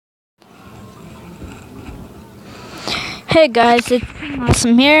Hey guys, it's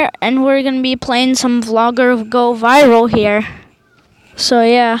Awesome here, and we're gonna be playing some Vlogger Go Viral here. So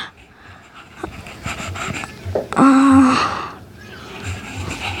yeah.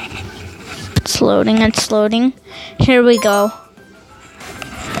 It's loading. Here we go.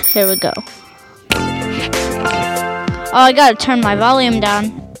 Oh, I gotta turn my volume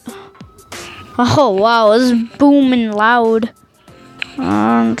down. Oh wow, it's booming loud.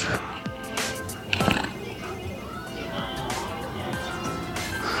 And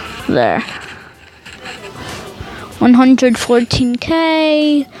there.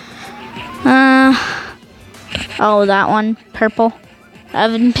 114K. Oh, that one, purple. I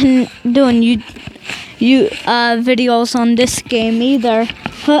haven't been doing videos on this game either.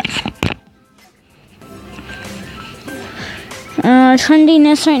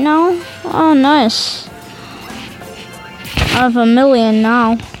 Trendiness right now. Oh, nice. I have 1 million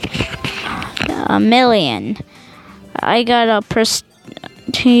now. 1 million. I got a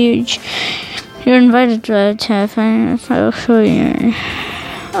prestige. You're invited to a TAF. I'll show you.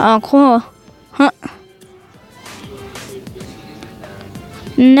 Oh, cool. Huh.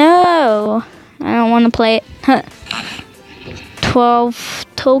 No, I don't want to play it. Huh. 12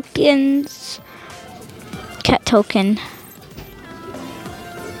 tokens. Cat token.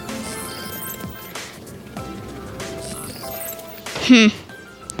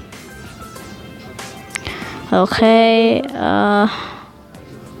 Okay,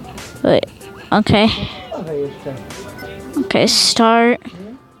 wait, okay. Okay, start.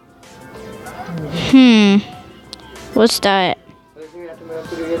 What's that?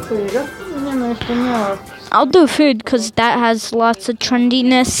 I'll do food because that has lots of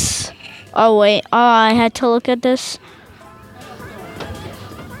trendiness. Oh wait, I had to look at this.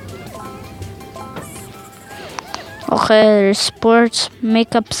 Okay, there's sports,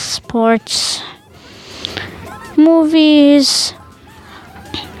 makeup, sports, movies,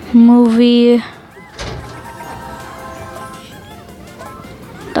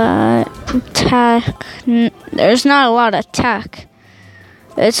 tech. There's not a lot of tech.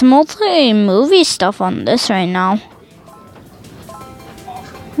 It's mostly movie stuff on this right now.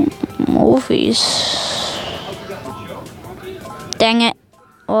 Movies. Dang it.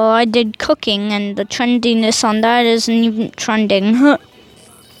 Well, I did cooking, and the trendiness on that isn't even trending.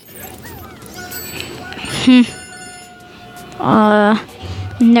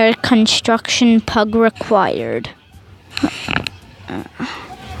 No construction pug required.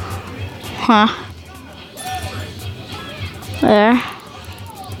 There.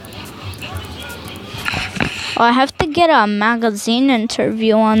 Oh, I have to get a magazine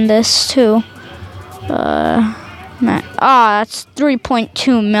interview on this too. That's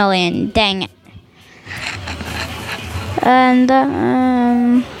 3.2 million. Dang it. And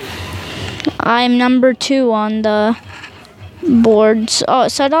I'm number 2 on the boards. Oh,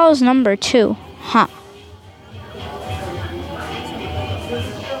 it said I was number 2. Huh.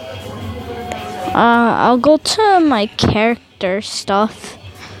 I'll go to my character stuff.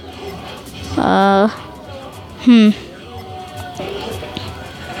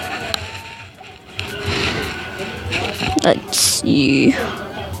 Let's see.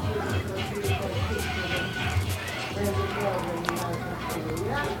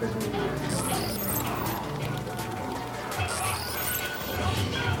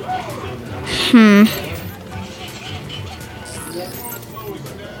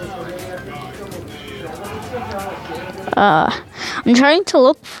 I'm trying to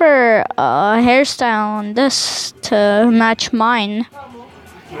look for a hairstyle on this to match mine.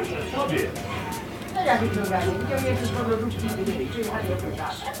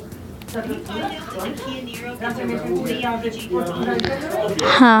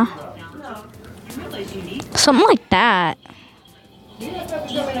 Huh. Something like that.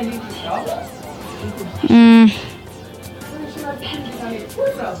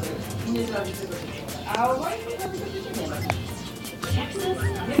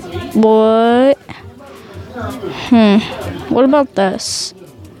 What? What about this?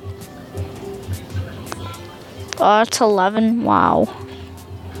 Oh, it's 11. Wow.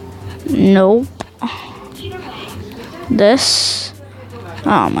 Nope. This?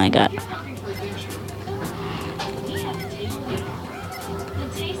 Oh my god.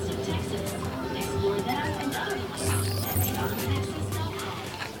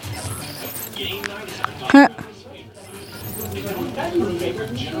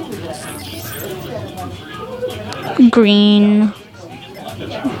 Green.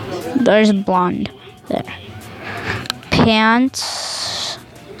 There's blonde. There. Pants.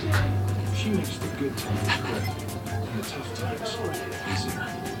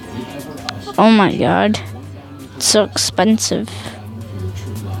 Oh my god. It's so expensive.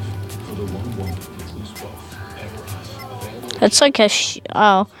 It's like a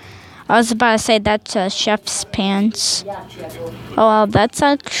oh, I was about to say that's a chef's pants. Oh well, that's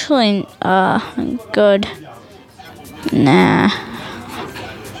actually good. Nah.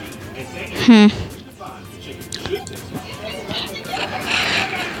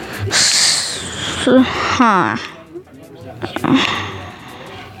 Huh.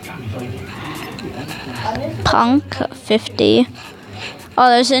 Punk 50. Oh,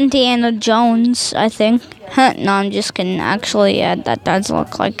 there's Indiana Jones, I think. Huh. No, I'm just kidding. Actually, yeah, that does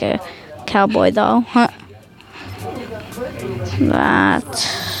look like a cowboy, though. Huh. That.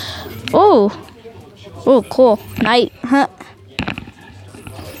 Oh. Oh, cool. Night. Huh.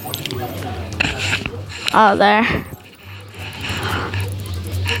 Oh, there.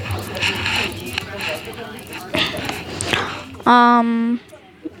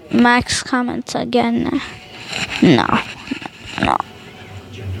 Max comments again. No.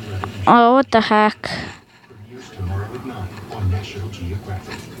 Oh, what the heck?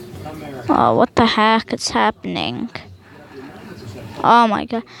 Oh, what the heck is happening? Oh my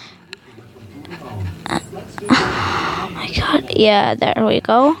god. Oh my god. Yeah, there we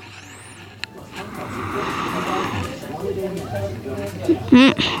go.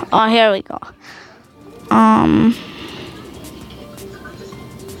 Oh, here we go.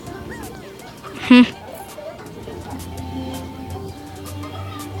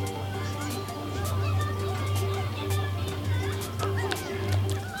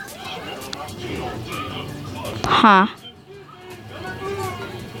 Huh.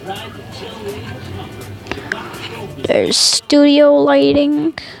 There's studio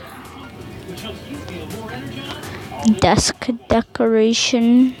lighting. Desk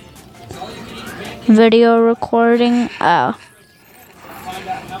decoration. Video recording. Oh.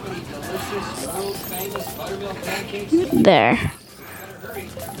 There.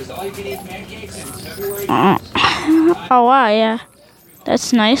 Oh wow, yeah.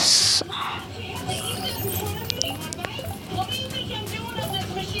 That's nice.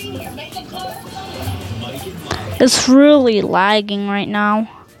 It's really lagging right now.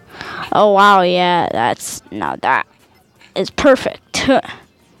 Oh wow, yeah, that is perfect.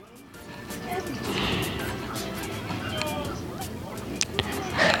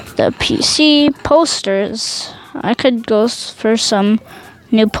 The PC posters. I could go for some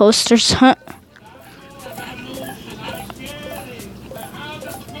new posters.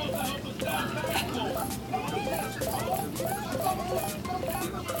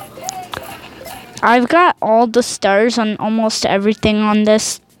 I've got all the stars on almost everything on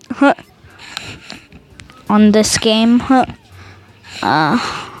this game.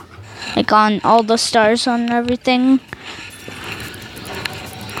 Like on all the stars on everything.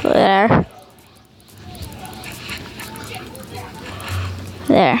 There.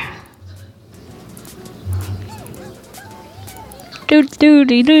 Do do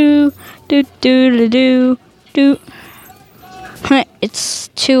do do do do do do. It's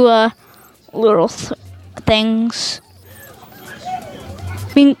two little things.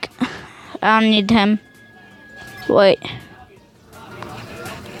 Bink. I don't need him. Wait.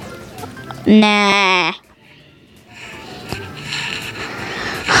 Nah.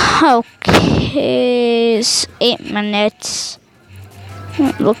 Okay, it's 8 minutes.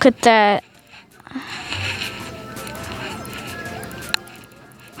 Look at that.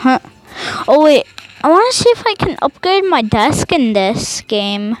 Huh. Oh wait, I want to see if I can upgrade my desk in this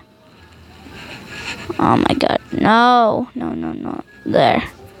game. Oh my god, no. There.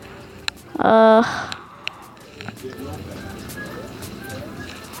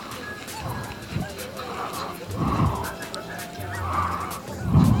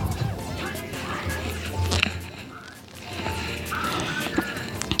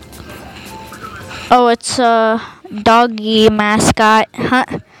 Oh, it's a doggy mascot. Huh?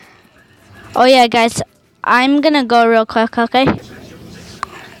 Oh yeah, guys, I'm gonna go real quick, okay?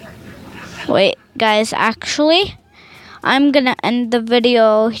 Wait, guys, actually, I'm gonna end the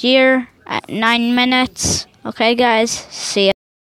video here at 9 minutes. Okay, guys, see ya.